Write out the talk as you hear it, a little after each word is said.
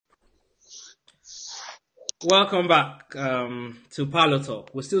Welcome back to Palo Talk.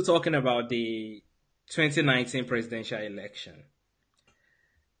 We're still talking about the 2019 presidential election.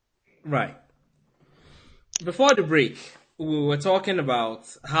 Right. Before the break, we were talking about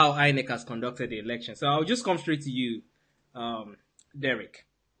how INEC has conducted the election. So I'll just come straight to you, um, Derek.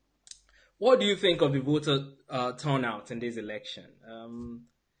 What do you think of the voter turnout in this election?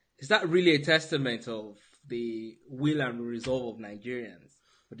 Is that really a testament of the will and resolve of Nigerians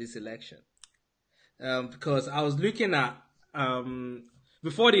for this election? Because I was looking at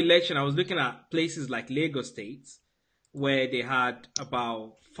before the election, I was looking at places like Lagos State, where they had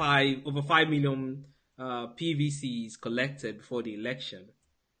about over 5 million PVCs collected before the election,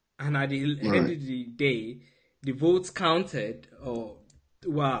 and at the end Right. of the day, the votes counted,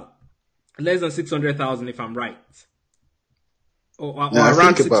 well, less than 600,000, if I'm right, Now or I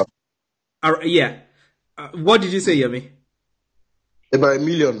around think six. Yeah. What did you say, Yemi? about a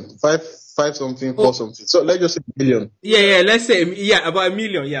million, five something, four Oh, something. So let's just say a million. yeah. Let's say about a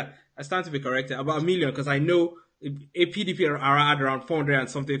million. Yeah, I stand to be corrected. About a million because I know a PDP are at around 400 and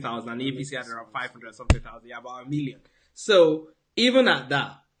something thousand, and APC at around 500 and something thousand. Yeah, about a million. So even at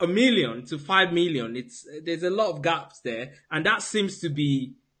that, a million to 5 million, there's a lot of gaps there, and that seems to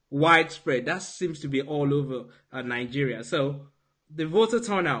be widespread. That seems to be all over Nigeria. So the voter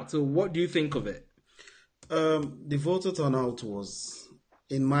turnout. So what do you think of it? The voter turnout was,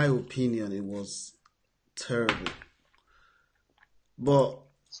 in my opinion, it was terrible. But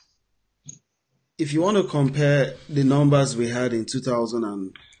if you want to compare the numbers we had in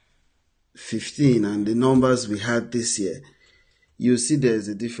 2015 and the numbers we had this year, you see there's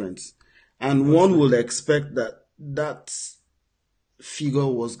a difference. And one will expect that that figure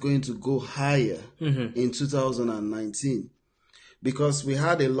was going to go higher in 2019 because we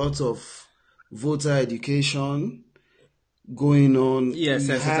had a lot of voter education going on. Yeah, We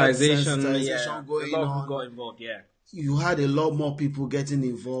had sensitization. Yeah, sensitization a going lot of people on. got involved. Yeah. You had a lot more people getting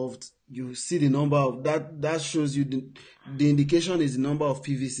involved. You see the number of that shows you the indication is the number of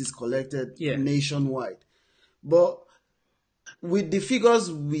PVCs collected Yeah. nationwide. But with the figures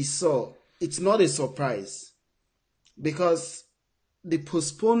we saw, it's not a surprise because the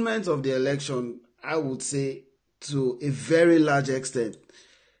postponement of the election, I would say, to a very large extent,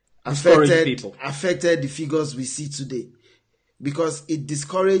 Discourage people. affected the figures we see today because it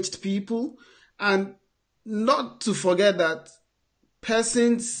discouraged people. And not to forget that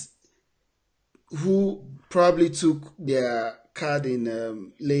persons who probably took their card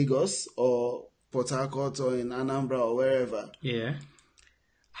in Lagos or Port Harcourt or in Anambra or wherever Yeah.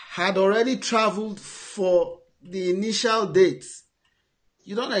 had already traveled for the initial dates.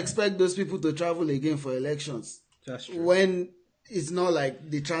 You don't expect those people to travel again for elections That's true. when it's not like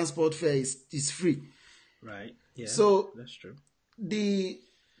the transport fare is free. Right. Yeah. So That's true. the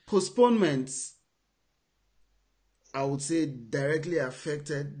postponements, I would say, directly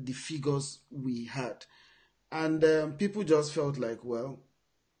affected the figures we had. And people just felt like, well,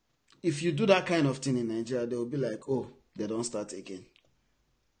 if you do that kind of thing in Nigeria, they will be like, oh, they don't start again.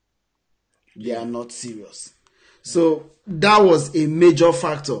 They are not serious. So that was a major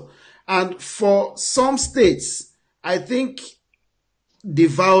factor. And for some states, I think the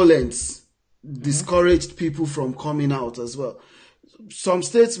violence discouraged people from coming out as well. Some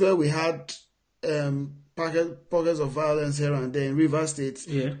states where we had pockets of violence here and there. In River State,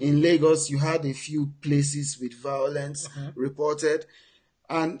 Yeah. in Lagos, you had a few places with violence reported.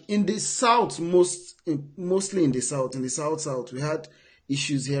 And in the south, mostly in the south, we had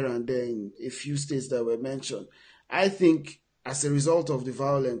issues here and there in a few states that were mentioned. I think as a result of the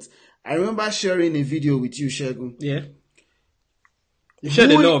violence, I remember sharing a video with you, Shegun. Yeah. You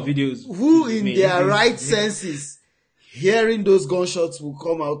shared a lot of videos. Who with in me. their right senses, hearing those gunshots, will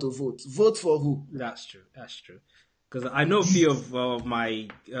come out to vote? Vote for who? That's true. That's true. Because I know a few of my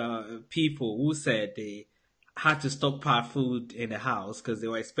people who said they had to stockpile food in the house because they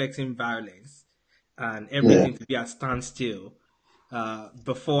were expecting violence and Yeah. everything to be at standstill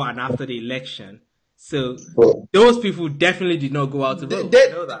before and after the election. So But those people definitely did not go out to vote. I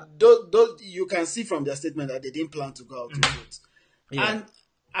know that. You can see from their statement that they didn't plan to go out to vote. Yeah. And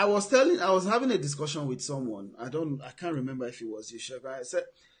I was having a discussion with someone. I can't remember if it was you, Shaka. I said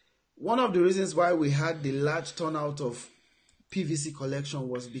one of the reasons why we had the large turnout of PVC collection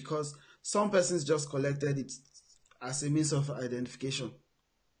was because some persons just collected it as a means of identification.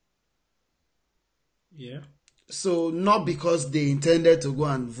 Yeah. So not because they intended to go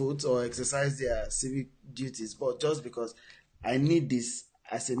and vote or exercise their civic duties, but just because I need this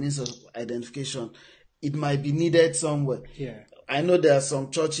as a means of identification. It might be needed somewhere. Yeah. I know there are some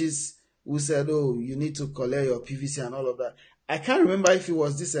churches who said, oh, you need to collect your PVC and all of that. I can't remember if it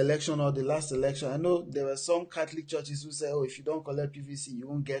was this election or the last election. I know there were some Catholic churches who said, "Oh, if you don't collect PVC, you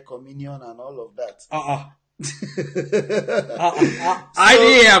won't get communion and all of that." I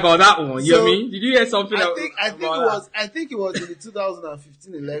didn't hear about that one. You know what I mean? Did you hear something? I think it was in the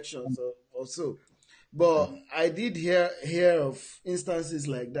 2015 elections or so. But I did hear of instances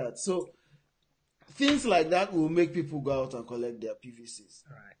like that. So things like that will make people go out and collect their PVCs.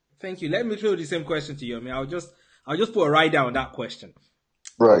 All right. Thank you. Let me throw the same question to you. I mean, I'll just put a write down on that question.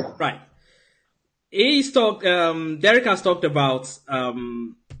 Right. Right. Derek has talked about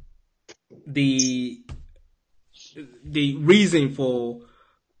the reason for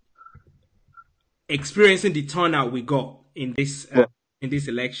experiencing the turnout we got in this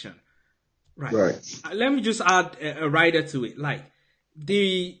election. Right. Let me just add a rider to it, like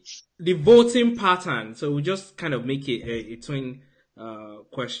the voting pattern. So we'll just kind of make it a twin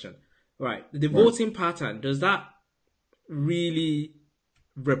question. Right. The voting pattern, does that really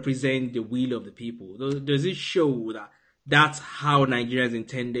represent the will of the people? Does it show that that's how Nigerians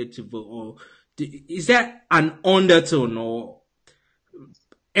intended to vote? Or is there an undertone or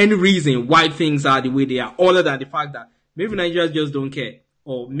any reason why things are the way they are, other than the fact that maybe Nigerians just don't care,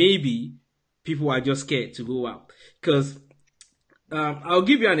 or maybe people are just scared to go out? Because I'll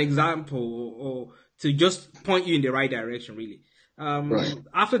give you an example, or to just point you in the right direction, really.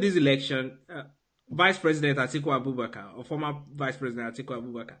 After this election, Vice President Atiku Abubakar, or former Vice President Atiku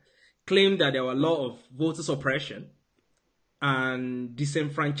Abubakar, claimed that there were a lot of voter suppression and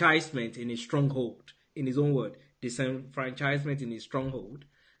disenfranchisement in his stronghold. In his own word, disenfranchisement in his stronghold.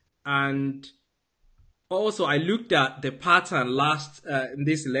 And also, I looked at the pattern in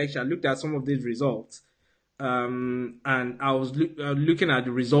this election. I looked at some of these results, and I was looking at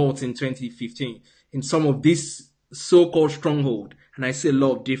the results in 2015 in some of this so-called stronghold, and I see a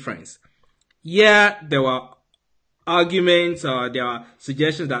lot of difference. Yeah, there were arguments, there are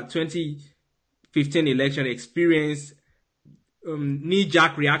suggestions that 2015 election experienced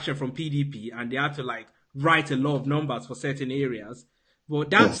knee-jerk reaction from PDP, and they had to write a lot of numbers for certain areas. But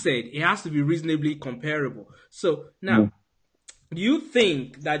that said, it has to be reasonably comparable. So now, do you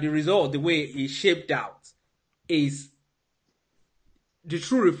think that the result, the way it's shaped out, is the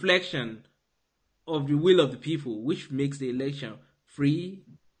true reflection of the will of the people, which makes the election free,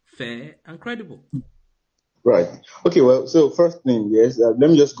 fair, and credible? Right. Okay. Well, so first thing, yes. Let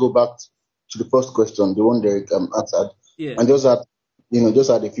me just go back to the first question, the one Derek answered, and just add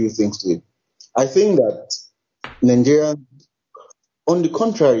a few things to it. I think that Nigerians, on the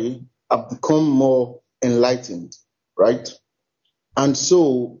contrary, have become more enlightened, right? And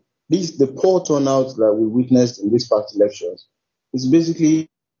so the poor turnout that we witnessed in these past elections is basically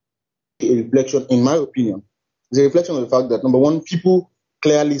a reflection, in my opinion, is a reflection of the fact that, number one, people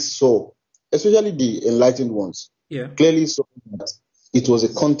clearly saw, especially the enlightened ones, clearly saw that it was a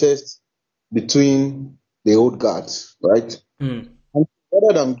contest between the old guards, right? And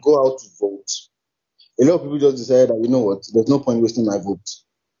rather than go out to vote, a lot of people just decided that, you know what, there's no point wasting my vote.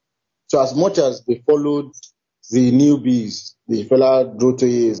 So as much as they followed the newbies, the fella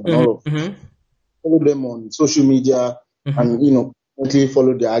Drotoyes and all of them, followed them on social media and,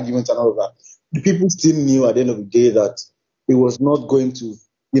 followed their arguments and all of that, the people still knew at the end of the day that it was not going to,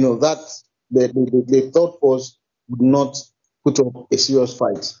 that the third force would not put up a serious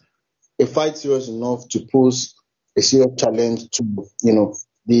fight, a fight serious enough to pose a serious challenge to,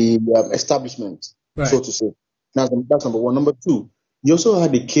 the establishment, so to say. Now, that's number one. Number two, you also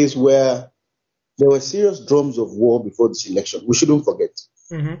had a case where there were serious drums of war before this election. We shouldn't forget.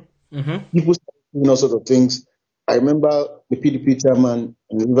 People started doing all sorts of things. I remember the PDP chairman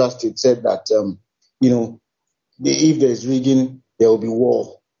in Rivers State said that, if there's rigging, there will be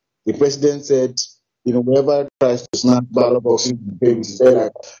war. The president said, whoever tries to snap ballot boxes, he said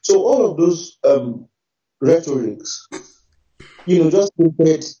that. So all of those rhetorics, just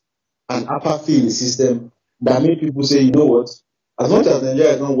created an apathy in the system that made people say, you know what, as much as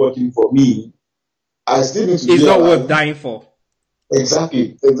Nigeria is not working for me, I still need to. It's not worth dying for.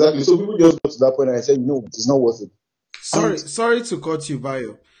 Exactly. So people just got to that point and I said, no, it's not worth it. Sorry to cut you,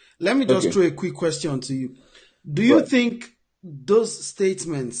 Bayo. Let me just throw a quick question to you. Do you think those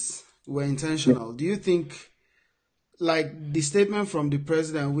statements were intentional? Do you think, like the statement from the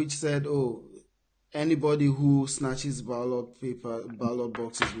president which said, anybody who snatches ballot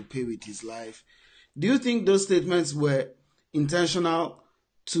boxes will pay with his life. Do you think those statements were intentional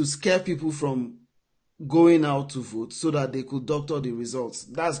to scare people from going out to vote so that they could doctor the results?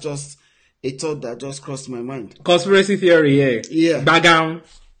 That's just a thought that just crossed my mind. Conspiracy theory, yeah. Background.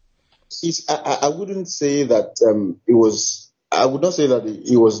 I wouldn't say that it was. I would not say that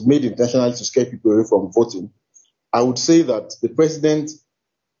it was made intentionally to scare people away from voting. I would say that the president,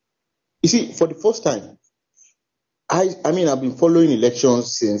 you see, for the first time, I mean, I've been following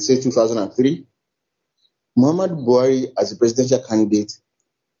elections since, say, 2003. Muhammad Buhari, as a presidential candidate,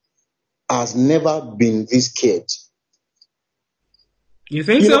 has never been this scared. You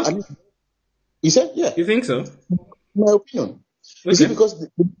think so? I mean, he said, yeah. You think so? My opinion. Okay. You see, because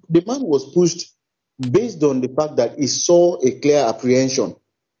the man was pushed based on the fact that he saw a clear apprehension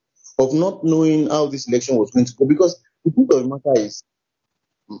of not knowing how this election was going to go. Because the truth of the matter is,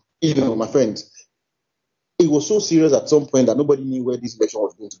 my friends, it was so serious at some point that nobody knew where this election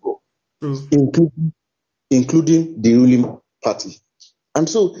was going to go, including the ruling party. And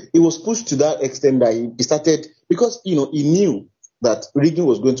so it was pushed to that extent that he started, because, he knew that rigging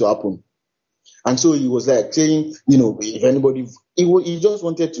was going to happen. And so he was like saying, if anybody, he just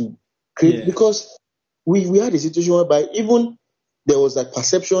wanted to create, because we had a situation whereby even there was a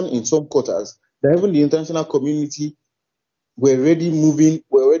perception in some quarters that even the international community were already moving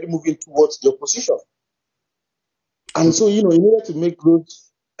towards the opposition. And so, in order to make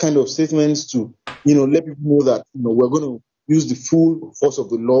those kind of statements to, let people know that, we're going to use the full force of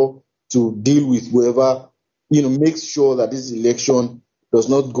the law to deal with whoever, makes sure that this election does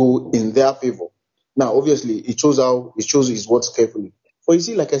not go in their favor. Now, obviously, he chose his words carefully. But you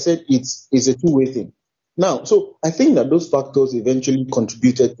see, like I said, it's a two-way thing. Now, so I think that those factors eventually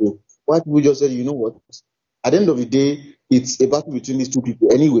contributed to why people just said, you know what, at the end of the day, it's a battle between these two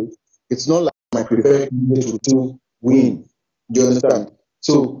people anyway. It's not like my preferred candidate will still win. Do you understand?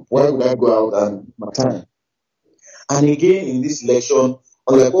 So why would I go out and my time? And again, in this election,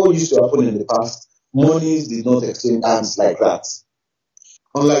 unlike what used to happen in the past, monies did not exchange hands like that.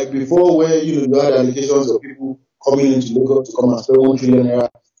 Unlike before, where you had allegations of people coming into Lagos to come and spend 1 trillion naira,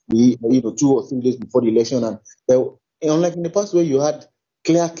 2 or 3 days before the election, and unlike in the past, where you had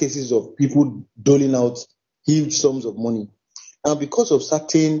clear cases of people doling out huge sums of money, and because of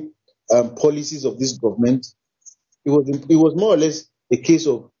certain policies of this government, it was more or less a case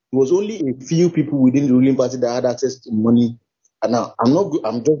of it was only a few people within the ruling party that had access to money. And now I'm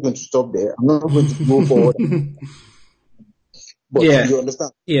just going to stop there. I'm not going to go forward. But you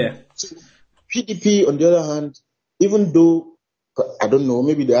understand? Yeah. So PDP, on the other hand, even though I don't know,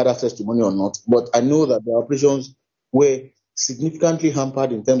 maybe they had access to money or not, but I know that their operations were significantly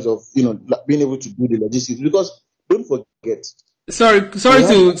hampered in terms of being able to do the logistics. Because don't forget. Sorry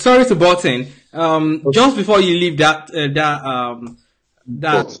to butt in. Okay. Just before you leave that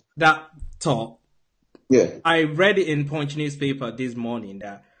talk. Yeah. I read in Punch newspaper this morning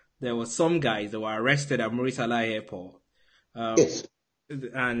that there were some guys that were arrested at Muritala Airport. Yes.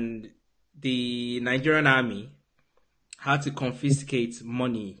 And the Nigerian army had to confiscate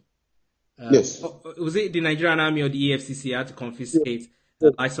money. Yes. Was it the Nigerian army or the EFCC had to confiscate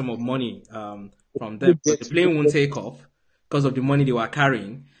a large sum of money from them? But the plane won't take off because of the money they were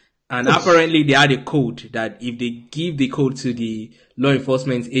carrying. And apparently they had a code that if they give the code to the law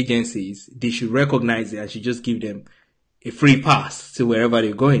enforcement agencies, they should recognize it and should just give them a free pass to wherever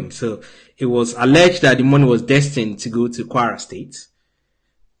they're going. So it was alleged that the money was destined to go to Kwara State.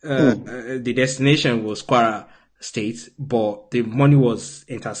 The destination was Kwara State, but the money was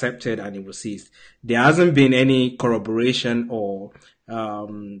intercepted and it was seized. There hasn't been any corroboration or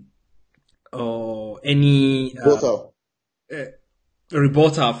any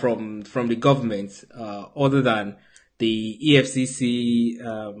rebuttal from the government, other than the EFCC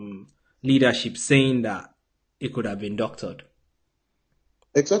leadership saying that it could have been doctored.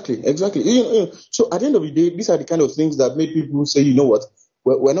 Exactly. So at the end of the day, these are the kind of things that make people say, you know what,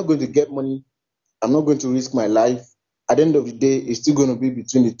 we're not going to get money. I'm not going to risk my life. At the end of the day, it's still going to be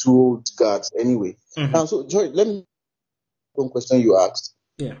between the two old guards anyway. Mm-hmm. Now, so Joy, let me one question you asked.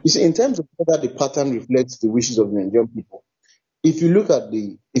 Yeah. You see, in terms of whether the pattern reflects the wishes of the Nigerian people, if you look at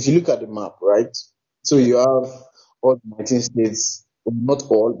the map, right? So you have all the 19 states, not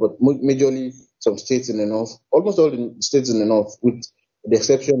all, but majorly some states in the north, almost all the states in the north, with the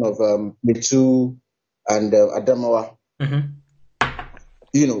exception of Plateau and Adamawa,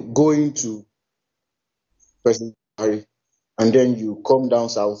 going to President Buhari, and then you come down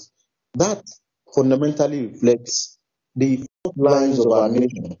south. That fundamentally reflects the front lines of our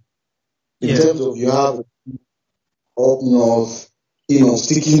nation. In terms of you have up north,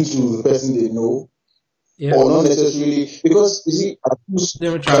 sticking to the person they know, or not necessarily, because you see, they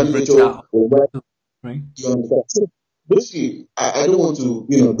were trying to break it out. Right. You understand? Basically, I don't want to,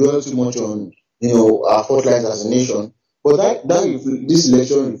 dwell too much on, our fault lines as a nation, but this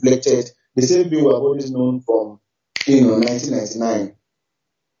election reflected the same thing we have always known from, 1999.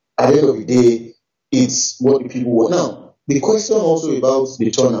 At the end of the day, it's what the people want. Now, the question also about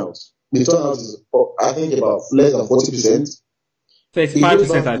the turnout. the turnout is, I think, about less than 40%.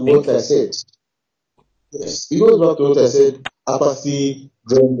 35%, I think. What I said. Yes, it goes back to what I said. Apathy,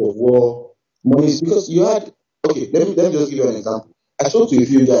 dread of war, money. Because you had, okay, let me just give you an example. I spoke to a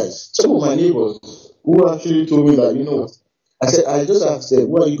few guys, some of my neighbors, who actually told me that, you know what, I said, I just asked them,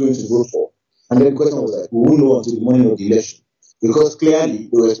 who are you going to vote for? And then the question was like, we won't know until the morning of the election. Because clearly,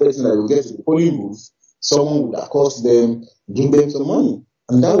 they were expecting that they would get to the polling booth, someone would accost them, give them some money.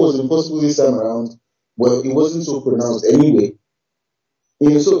 And that was impossible this time around. Well, it wasn't so pronounced anyway.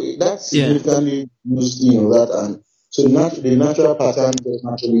 So that's significantly used, that, and so the natural pattern just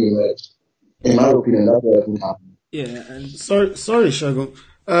naturally emerged. In my opinion, that's what I think happened. Yeah, and sorry, Shagun.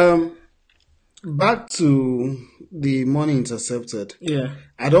 Back to the money intercepted. Yeah,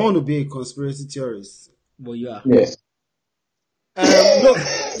 I don't want to be a conspiracy theorist. But you are. Yes. No,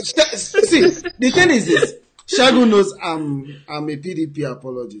 see, the thing is this. Shagun knows I'm a PDP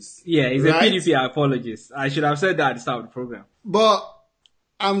apologist. Yeah, he's a PDP apologist. I should have said that at the start of the program. But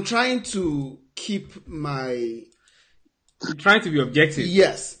I'm trying to keep You're trying to be objective.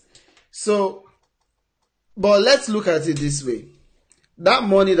 Yes. So, but let's look at it this way. That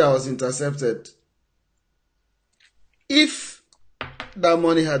money that was intercepted, if that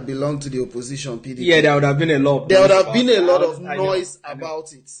money had belonged to the opposition, PDP, yeah, there would have been a lot. There would have been a lot of noise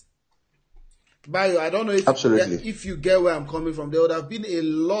about it. Bayo, I don't know if you get where I'm coming from. There would have been a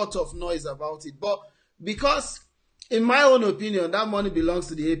lot of noise about it. But because, in my own opinion, that money belongs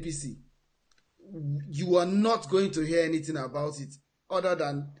to the APC, you are not going to hear anything about it other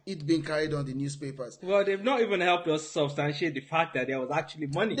than it being carried on the newspapers. Well, they've not even helped us substantiate the fact that there was actually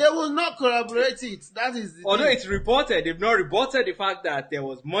money. They will not corroborate it. That is the Although it's reported, they've not reported the fact that there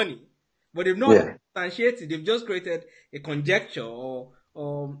was money, but they've not substantiated. They've just created a conjecture or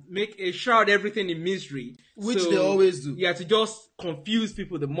make a shroud everything in mystery, which they always do. Yeah, to just confuse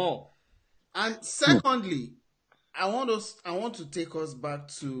people the more. And secondly, I want to take us back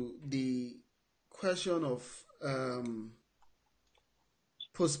to the question of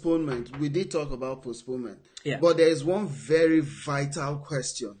postponement. We did talk about postponement, but there is one very vital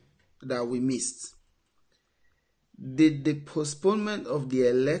question that we missed. Did the postponement of the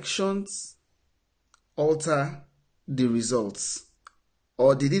elections alter the results,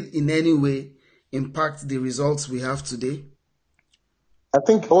 or did it in any way impact the results we have today? I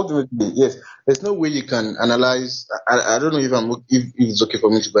think ultimately, yes. There's no way you can analyze. I don't know if it's okay for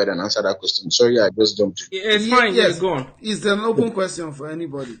me to go ahead and answer that question. Sorry, I just jumped. It's fine. Yes, go on. It's an open question for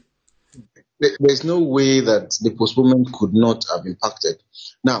anybody. There's no way that the postponement could not have impacted.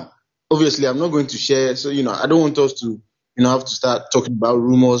 Now, obviously, I'm not going to share. So, I don't want us to, have to start talking about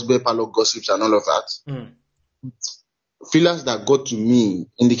rumors, parlor gossips, and all of that. Feelers that got to me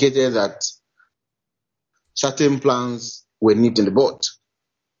indicated that certain plans were nipped in the bud.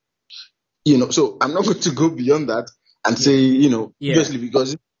 So I'm not going to go beyond that and say, obviously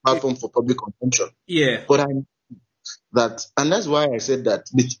because it's a platform for public consumption. Yeah. But I know that, and that's why I said that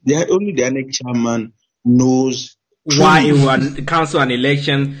only the INEC chairman knows why it would cancel an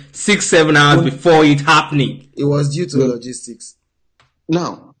election 6-7 hours before it happening. It was due to logistics.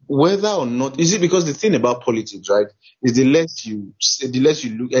 Now, whether or not, is it because the thing about politics, right, is the less you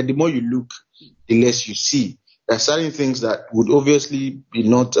look, and the more you look, the less you see. There are certain things that would obviously be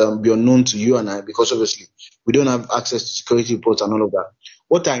unknown to you and I, because obviously we don't have access to security reports and all of that.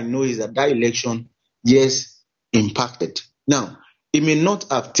 What I know is that election, yes, impacted. Now, it may not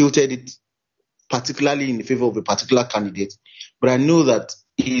have tilted it particularly in the favor of a particular candidate, but I know that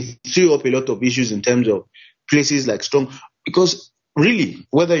it threw up a lot of issues in terms of places like strong, because really,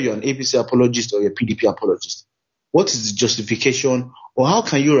 whether you're an APC apologist or a PDP apologist, what is the justification, or how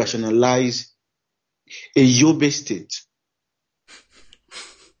can you rationalize a Yobe state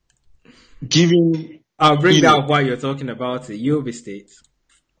giving? I'll bring down why you're talking about a Yobe state.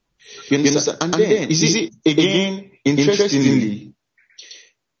 You understand? And then, you see, again, interestingly,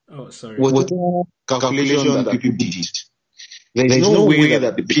 whatever calculation that people did, there is no way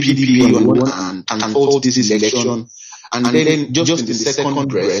that the PDP on one hand can hold this election, and then just in the second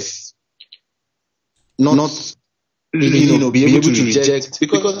breath, not be able to reject,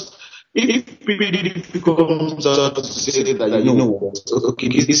 because if PDP comes out to say that, okay,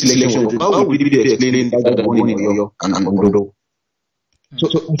 this election, how will it be explained that the money in Oyo and Ondo? So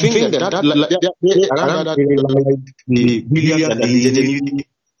I think that the brilliance and the ingenuity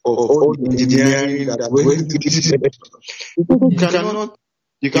of all the engineering that went into this election.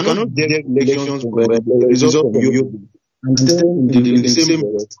 You cannot get elections from the result from you, and in the same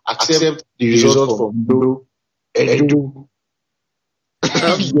accept the result from Edo.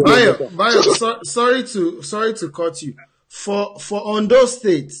 Bayo, sorry to cut you. For Ondo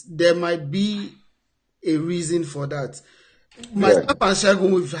State, there might be a reason for that. Myself and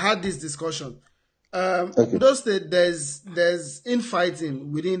Segun, we've had this discussion. Ondo State, there's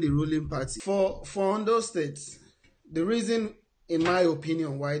infighting within the ruling party. For Ondo State, the reason, in my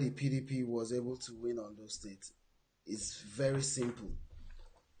opinion, why the PDP was able to win Ondo State is very simple.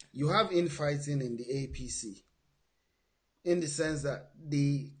 You have infighting in the APC, in the sense that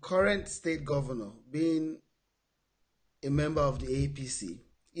the current state governor, being a member of the APC,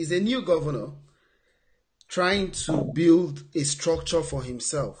 is a new governor trying to build a structure for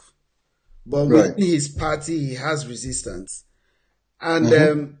himself. But within his party, he has resistance. And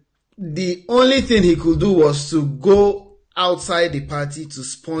the only thing he could do was to go outside the party to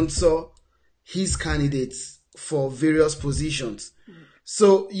sponsor his candidates for various positions.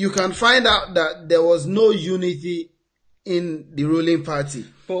 So you can find out that there was no unity in the ruling party.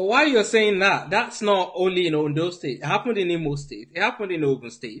 But why you're saying that, that's not only in Ondo State. It happened in Imo State. It happened in Ogun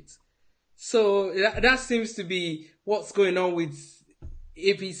State. So that seems to be what's going on with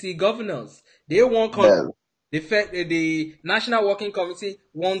APC governors. They want control. The National Working Committee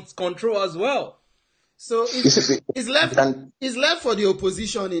wants control as well. So it's left for the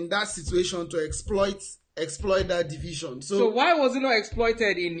opposition in that situation to exploit that division. So why was it not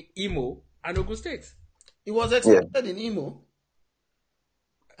exploited in Imo and Ogun State? It was exploited in Imo.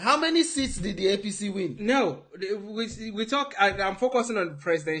 How many seats did the APC win? No, we talk. I'm focusing on the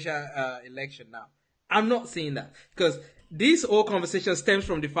presidential election now. I'm not saying that because this whole conversation stems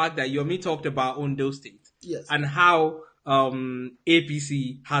from the fact that Yomi talked about Ondo State, yes, and how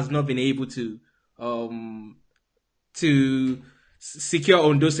APC has not been able to secure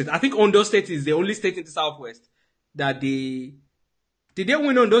Ondo State. I think Ondo State is the only state in the Southwest that did they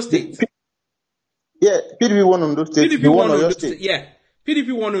win Ondo State? Yeah, PDP won Ondo State. PDP won Ondo State. Yeah.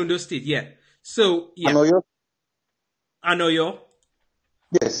 PDP won Ondo State, yeah. So, yeah. Anoyo?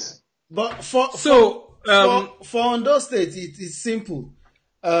 Yes. But for Ondo State, it is simple.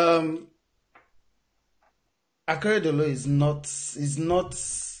 Akeredolu is not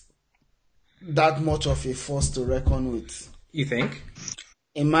that much of a force to reckon with. You think?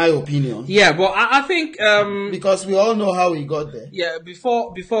 In my opinion. Yeah, but I think because we all know how he got there. Yeah,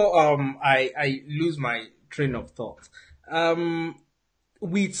 before I lose my train of thought.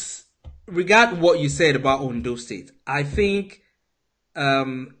 With regard to what you said about Ondo State, I think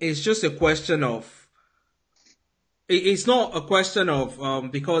it's just a question of. It's not a question of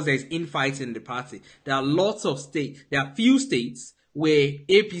because there's infighting in the party. There are lots of states. There are few states where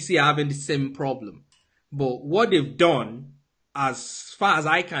APC are having the same problem. But what they've done, as far as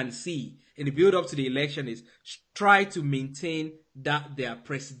I can see, in the build up to the election, is try to maintain that their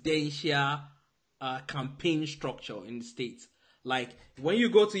presidential campaign structure in the state. Like when you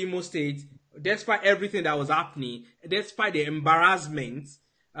go to Imo State, despite everything that was happening, despite the embarrassment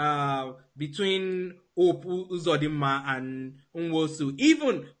between Hope Uzodinma and Nwosu,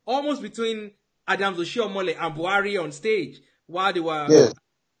 even almost between Adams Oshiomhole and Buhari on stage, while they were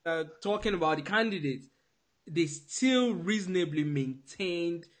talking about the candidates, they still reasonably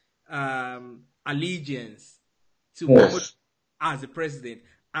maintained allegiance to Muhammadu as the president.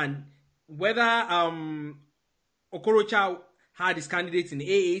 And whether Okorocha had his candidate in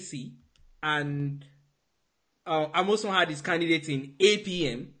AAC and Amoson had his candidate in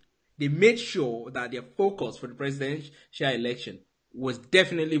APM, they made sure that their focus for the presidential election was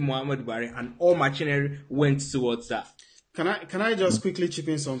definitely Muhammadu Buhari, and all machinery went towards that. Can I just quickly chip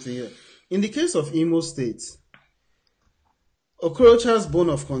in something here? In the case of Imo State, Okorocha's bone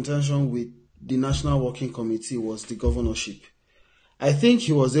of contention with the National Working Committee was the governorship. I think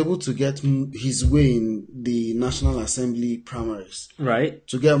he was able to get his way in the National Assembly primaries. Right.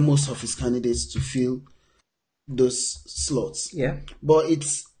 To get most of his candidates to fill those slots. Yeah. But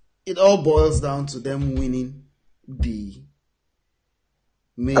it all boils down to them winning the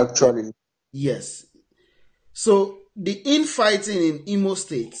main. Actually. Yes. So the infighting in Imo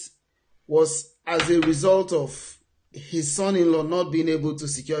State was as a result of his son-in-law not being able to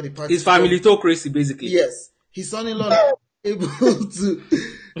secure the party. His family-tocracy, basically. Yes. His son-in-law not able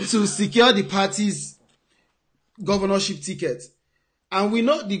to secure the party's governorship ticket. And we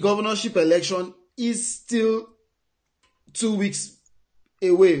know the governorship election is still 2 weeks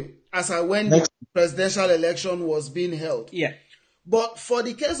away as when the presidential election was being held. Yeah. But for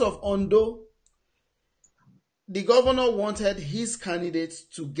the case of Ondo, the governor wanted his candidates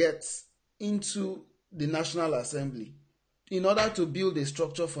to get into the National Assembly in order to build a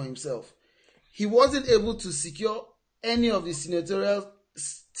structure for himself. He wasn't able to secure any of the senatorial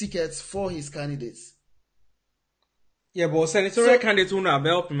tickets for his candidates. Yeah, but senatorial candidates won't have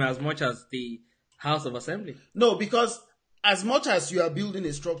helped him as much as the House of Assembly. No, because as much as you are building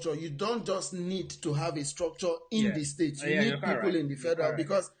a structure, you don't just need to have a structure in the states. You need people in the federal,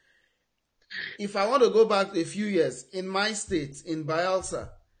 because if I want to go back a few years, in my state, in Bayelsa,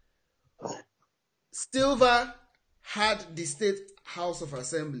 Silva had the State House of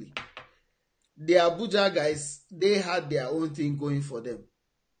Assembly. The Abuja guys, they had their own thing going for them.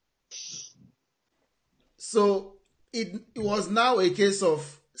 So it was now a case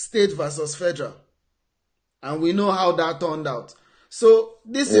of state versus federal. And we know how that turned out. So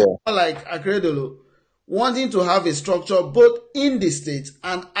this is more like Akredolo wanting to have a structure both in the state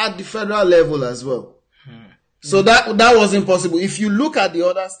and at the federal level as well. So that wasn't possible. If you look at the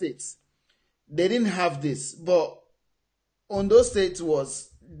other states, they didn't have this. But Ondo State was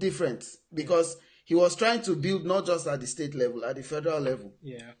different because he was trying to build not just at the state level, at the federal level.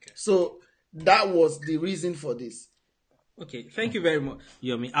 Yeah, okay. So that was the reason for this. Okay, thank you very much,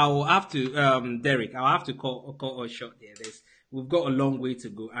 Yomi. I will have to, Derek, I'll have to call us short there. We've got a long way to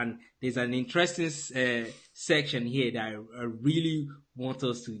go, and there's an interesting section here that I really want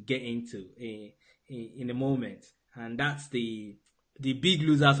us to get into in a moment, and that's the big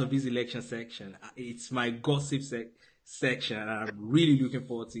losers of this election section. It's my gossip section, and I'm really looking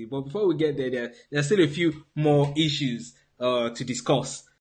forward to it. But before we get there, there's still a few more issues to discuss.